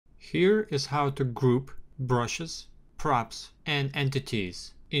Here is how to group brushes, props, and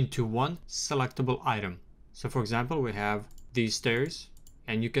entities into one selectable item. So for example, we have these stairs,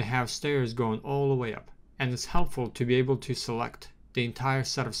 and you can have stairs going all the way up. And it's helpful to be able to select the entire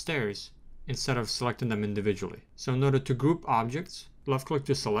set of stairs instead of selecting them individually. So in order to group objects, left click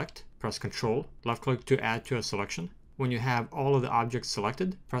to select, press Ctrl, left click to add to a selection. When you have all of the objects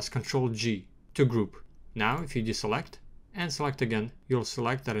selected, press Ctrl G to group. Now if you deselect and select again, you'll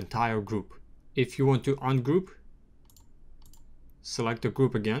select that entire group. If you want to ungroup, select the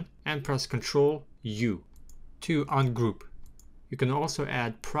group again and press Ctrl U to ungroup. You can also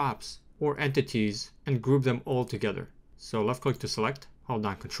add props or entities and group them all together. So left click to select, hold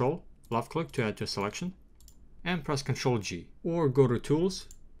down Ctrl, left click to add to a selection, and press Ctrl G, or go to Tools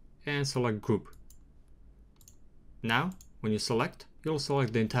and select Group. Now when you select, you'll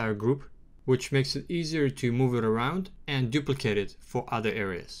select the entire group, which makes it easier to move it around and duplicate it for other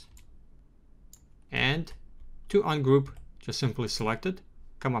areas. And to ungroup, just simply select it,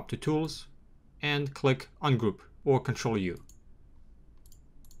 come up to Tools, and click Ungroup or Ctrl U.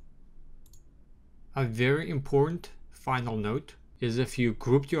 A very important final note is if you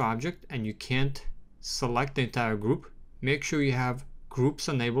grouped your object and you can't select the entire group, make sure you have groups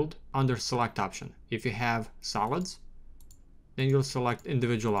enabled under Select option. If you have solids, then you'll select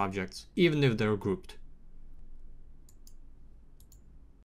individual objects, even if they're grouped.